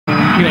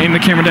gonna aim the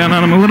camera down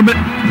on him a little bit.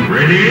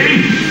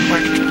 Ready?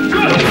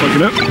 Fuck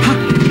it up.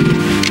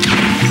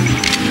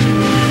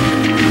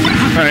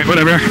 Alright,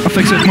 whatever. I'll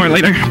fix it more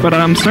later. But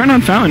starting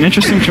on Fountain,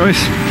 interesting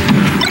choice.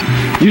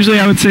 Usually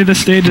I would say this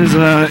stage is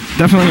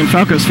definitely in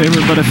Falco's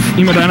favor, but if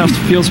emo10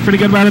 feels pretty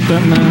good about it,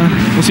 then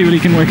we'll see what he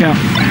can work out.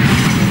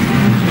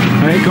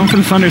 Alright, going for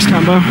the Thunders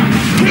combo.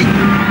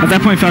 At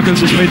that point,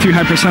 Falco's just way too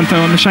high percent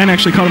though, and the Shine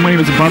actually caught him when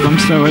he was above him,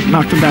 so it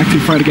knocked him back too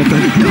far to get the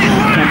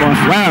combo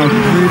off. Wow.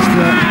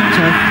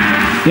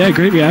 Yeah,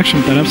 great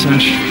reaction with that up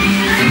smash.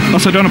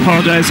 Also, don't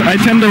apologize. I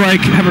tend to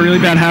have a really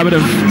bad habit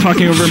of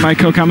talking over my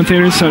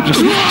co-commentators, so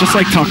just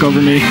talk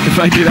over me if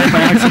I do that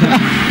by accident.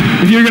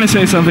 If you're gonna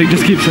say something,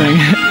 just keep saying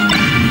it.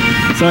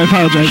 So I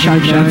apologize.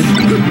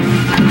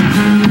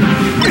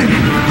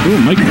 Ooh,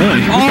 Mike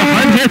Millie.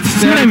 Hard hits.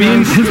 See what I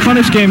mean? His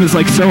punish game is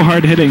so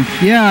hard hitting.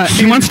 Yeah.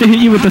 He wants to hit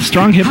you with the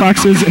strong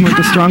hitboxes and with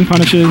the strong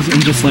punishes and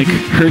just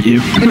hurt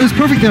you. It was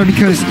perfect there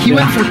because he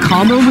went for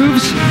combo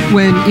moves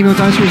when Emo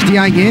Dinosaur was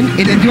DIing in,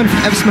 and then he went for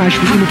F smash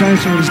when Emo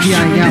Dinosaur was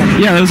DIing out.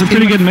 Yeah, that was a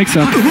pretty good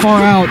mix-up.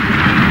 Far out.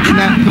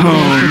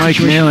 Oh,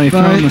 Mike Melee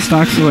throwing the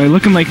stocks away.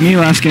 Looking like me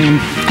last game.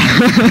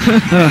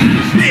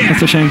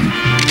 That's a shame.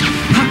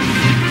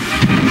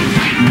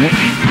 Right.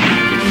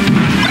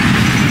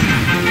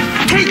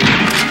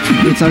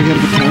 It's how good of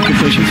a talk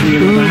efficiency for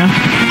you right now.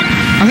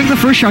 I think the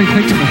first shot he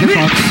picked up a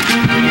hitbox.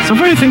 So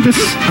far I think this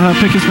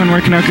pick has been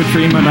working out good for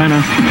emo10.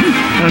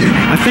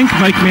 I think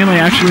Mike Melee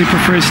actually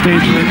prefers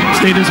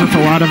stages with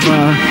a lot of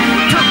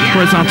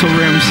horizontal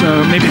room,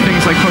 so maybe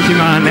things like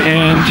Pokemon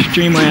and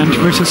Dreamland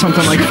versus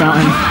something like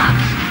Fountain.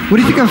 What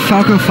do you think of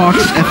Falco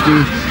Fox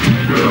FD?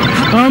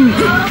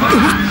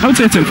 I would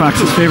say it's in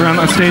Fox's favor on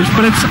that stage,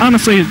 but it's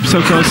honestly so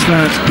close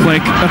that,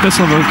 at this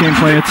level of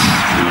gameplay, it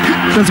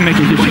doesn't make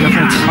a huge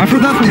difference. I've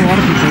heard that from a lot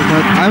of people,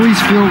 but I always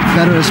feel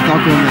better as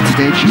Falco on that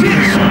stage.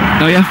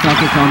 Oh yeah?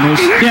 Falco combos.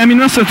 Yeah, I mean,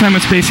 most of the time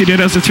with Spacey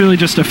Dittos, it's really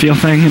just a feel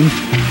thing, and,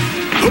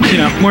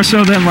 more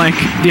so than,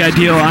 the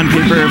ideal on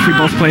paper if we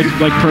both played,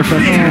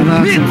 perfect. Oh,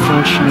 that's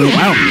unfortunate.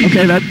 Wow,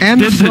 okay, that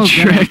did the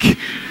trick.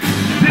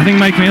 I think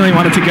Mike Melee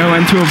wanted to go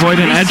in to avoid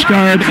an edge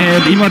guard,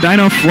 and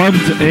emo10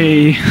 flubbed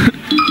a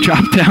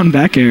drop-down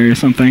back air or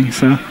something,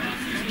 so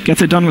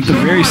gets it done with the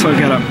very slow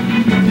get-up.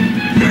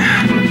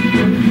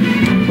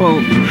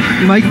 Well,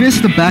 Mike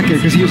missed the back air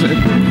because he was a...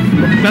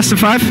 Best of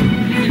 5?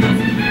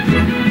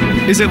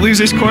 Is it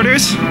losers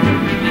quarters?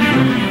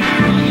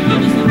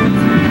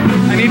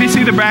 I need to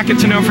see the bracket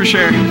to know for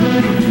sure.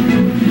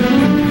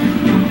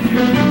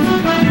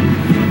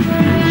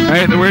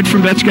 Alright, the word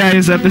from Dutch Guy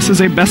is that this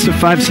is a best of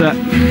 5 set.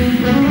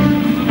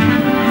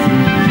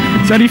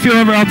 So how do you feel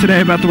overall today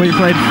about the way you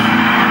played?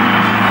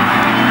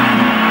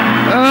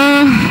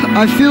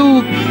 I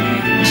feel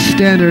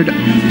standard.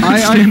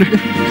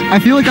 I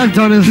feel like I've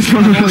done it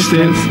one of those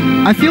days.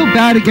 I feel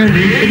bad again.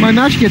 In my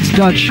match against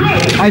Dutch,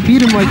 I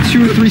beat him 2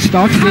 or 3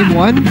 stocks game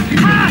 1,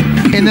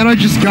 and then I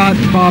just got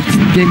bopped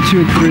game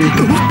 2 and 3.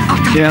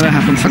 Yeah, that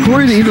happens.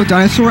 According to Emo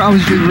Dinosaur, I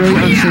was doing really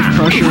unsafe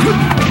pressure.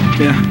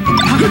 Yeah.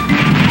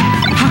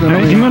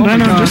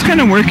 emo10 just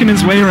kind of working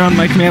his way around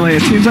Mike Melee.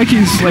 It seems like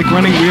he's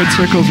running weird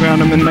circles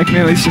around him, and Mike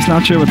Melee's just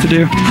not sure what to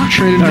do.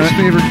 Trade in his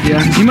favor. Yeah.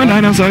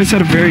 emo10's always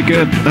had a very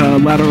good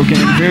lateral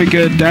game, very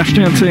good dash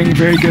dancing,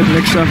 very good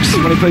mix-ups.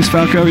 When he plays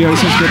Falco, he always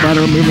has good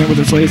lateral movement with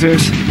his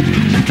lasers,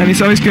 and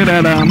he's always good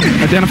at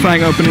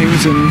identifying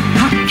openings and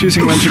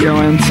choosing when to go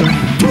in. So.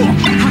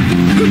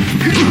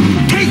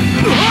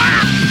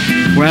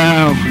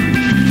 Wow.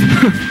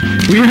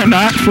 We are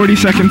not 40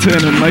 seconds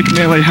in, and Mike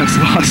Melee has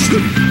lost.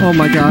 Oh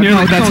my god.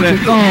 Nearly, that's it.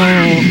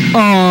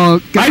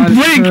 Oh, God. I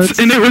blinked,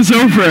 and it was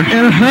over.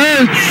 It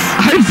hurts.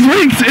 I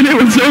blinked, and it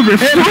was over.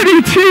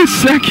 42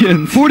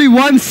 seconds.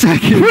 41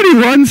 seconds.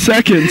 41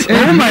 seconds.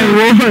 Oh my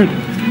lord.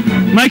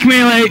 Mike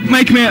Melee,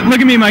 look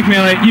at me, Mike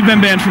Melee. You've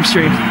been banned from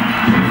stream.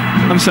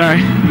 I'm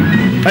sorry.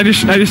 I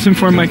just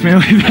informed Mike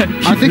Melee that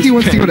I think he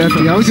wants to go to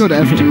FD. I would go to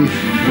FD.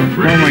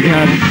 Oh my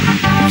god.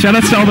 Shout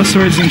out to all the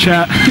swords in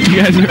chat. You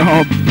guys are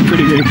all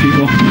pretty great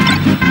people,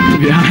 to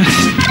be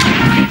honest.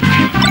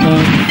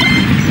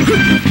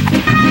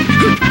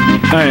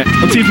 Alright,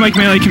 let's see if Mike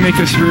Melee can make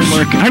this room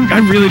work.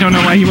 I really don't know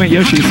why he went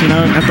Yoshi's,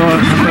 At the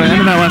end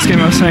of that last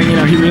game I was saying,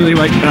 he really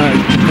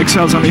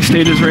excels on these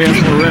stages where he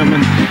has more room,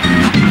 and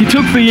he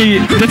took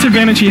the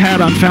disadvantage he had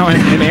on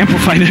Fountain and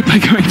amplified it by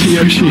going to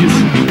Yoshi's.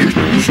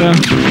 So,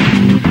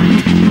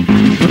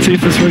 let's see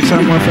if this works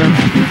out more for him.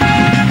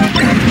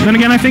 Then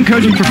again, I think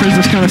Koji prefers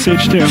this kind of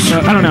stage too.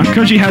 But I don't know.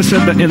 Koji has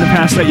said that in the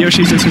past that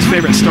Yoshi's is his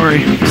favorite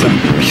story. So.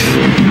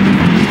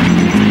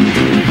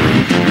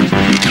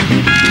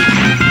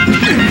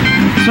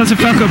 So as a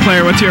Falco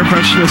player, what's your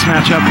approach to this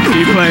matchup? Do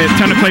you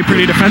tend to play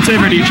pretty defensive,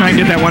 or do you try and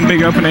get that one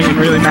big opening and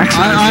really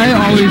maximize it?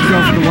 I always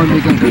go for the one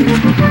big opening.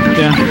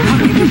 Yeah.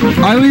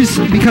 I always,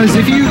 because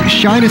if you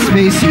shine a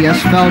Spacey as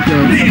Falco,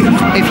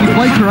 if you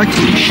play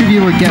correctly, you should be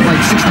able to get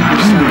 60%.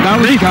 That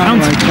was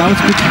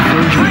good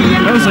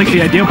conversion. That was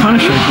the ideal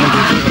punish right there.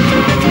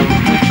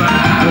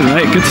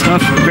 Alright, good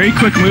stuff. Very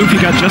quick move.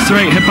 He got just the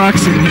right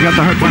hitbox, and he got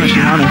the hard punish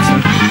he wanted. So.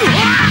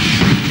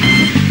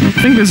 I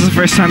think this is the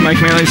first time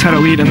Mike Mealy's had a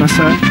lead in this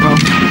set. Well,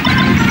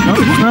 no,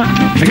 it's not.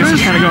 I guess it's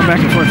kind of going back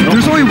and forth.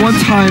 There's only one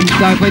time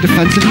that I play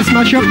defensive in this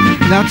matchup.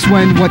 That's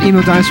when what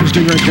Emo Dinosaur was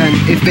doing right then.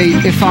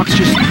 If Fox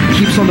just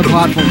keeps on the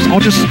platforms, I'll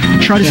just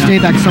try to stay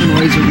back some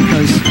laser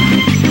because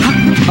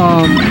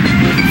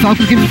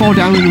Falcon can fall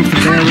down with the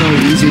bear really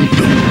easy.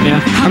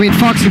 Yeah. I mean,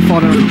 Fox can fall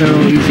down with the bear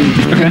really easy.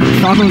 Okay.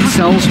 Falcon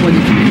excels when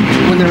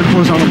they're in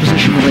horizontal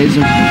position with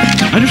laser.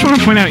 I just want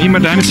to point out Emo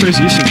Dinosaur's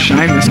use of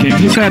Shine this game.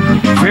 He's had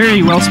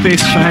very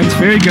well-spaced shines,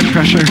 very good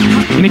pressure,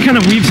 and he kind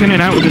of weaves in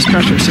and out with his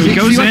pressure. So he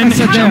goes in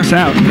and jumps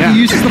out. Yeah. He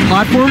uses the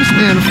platforms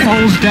and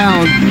falls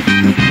down.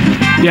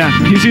 Yeah,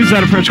 he's used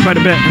that approach quite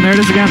a bit. And there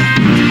it is again.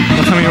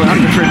 That's how I'm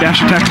looking for a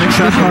dash attack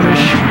mix-up.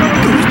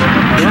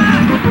 Yeah.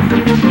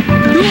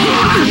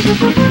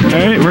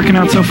 Alright, working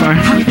out so far.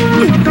 Oop,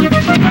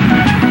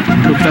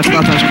 that's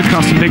about touch. Could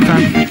cost him big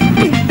time.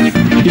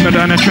 Emo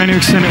Dino trying to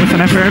extend it with an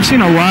FR. I've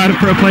seen a lot of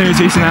pro players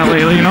using that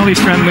lately, and all these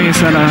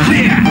friendlies that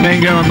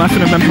Mango and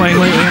Muffin have been playing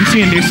lately. I'm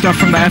seeing new stuff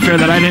from the FR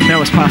that I didn't know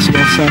was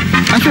possible, so.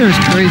 FR is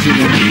crazy,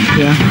 man.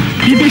 Yeah.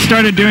 PB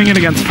started doing it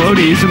against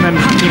floaties, and then,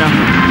 you know,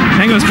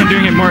 Mango's been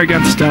doing it more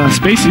against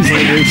spacies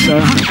lately,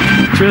 so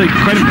it's really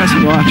quite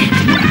impressive to watch.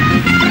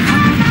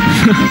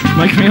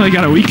 Mike Mealy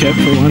got a weak hit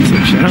for once,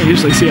 which I don't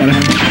usually see out of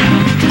him.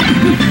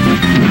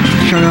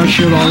 Trying to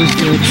outshield all his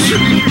hits.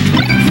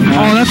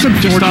 Oh, that's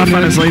just off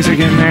on his laser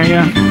game there,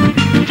 yeah.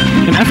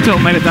 And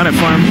F-Tilt might have done it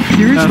for him.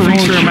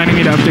 Thanks for reminding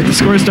me to update the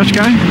scores, Dutch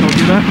guy. I'll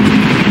do that.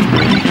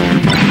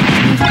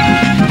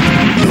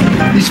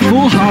 These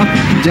full hop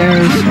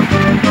dares.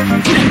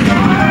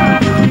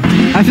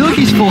 I feel like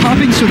he's full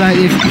hopping so that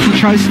if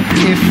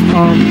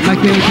Mike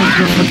Mealy tries to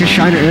go for like a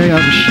shiner area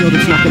of the shield,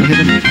 it's not going to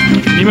hit him.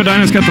 Emo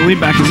Dino's got the lead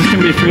back. Is this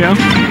going to be a 3-0?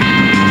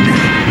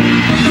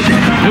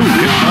 Ooh,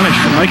 good punish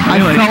from Mike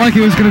Mealy. I felt like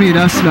it was going to be an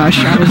F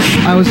smash.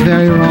 I was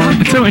very wrong.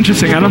 It's so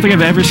interesting. I don't think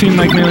I've ever seen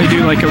Mike Mealy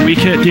do like a weak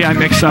hit,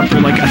 mix up,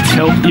 or like a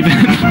tilt even.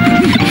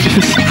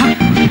 Just,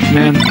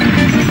 man,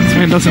 this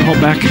man doesn't hold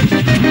back.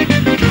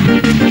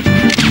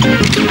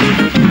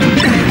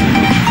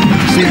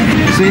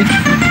 See?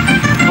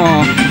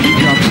 Oh, he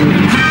drops it.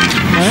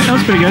 Alright, that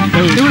was pretty good.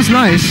 It was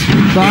nice,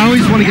 but I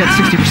always want to get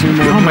 60%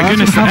 more. Oh my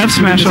goodness, the F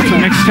smash off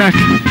the next tech.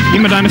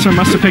 Emo Dinosaur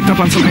must have picked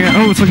up on something.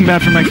 Oh, it's looking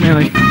bad for Mike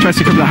Mealy. Tries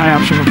to cover the high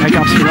option with Mike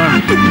Ops for low.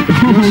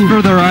 Goes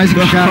for the Rising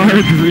Shadow.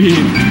 Hard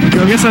read.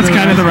 I guess that's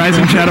kind of the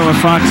Rising Shadow of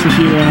Fox if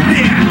you,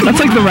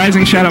 that's like the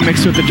Rising Shadow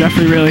mixed with the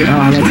Jeffrey, really.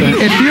 Oh, that's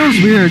it. It feels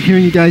weird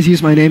hearing you guys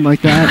use my name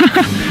like that.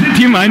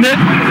 Do you mind it?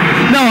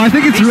 No, I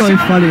think it's really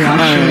funny,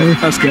 actually.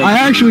 That's good. I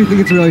actually think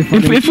it's really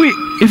funny.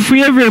 If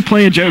we ever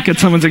play a joke at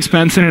someone's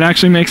expense and it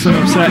actually makes them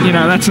upset, you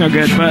know, that's no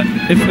good. But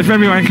if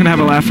everyone can have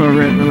a laugh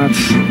over it, then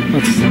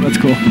that's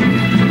cool.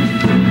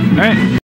 All right.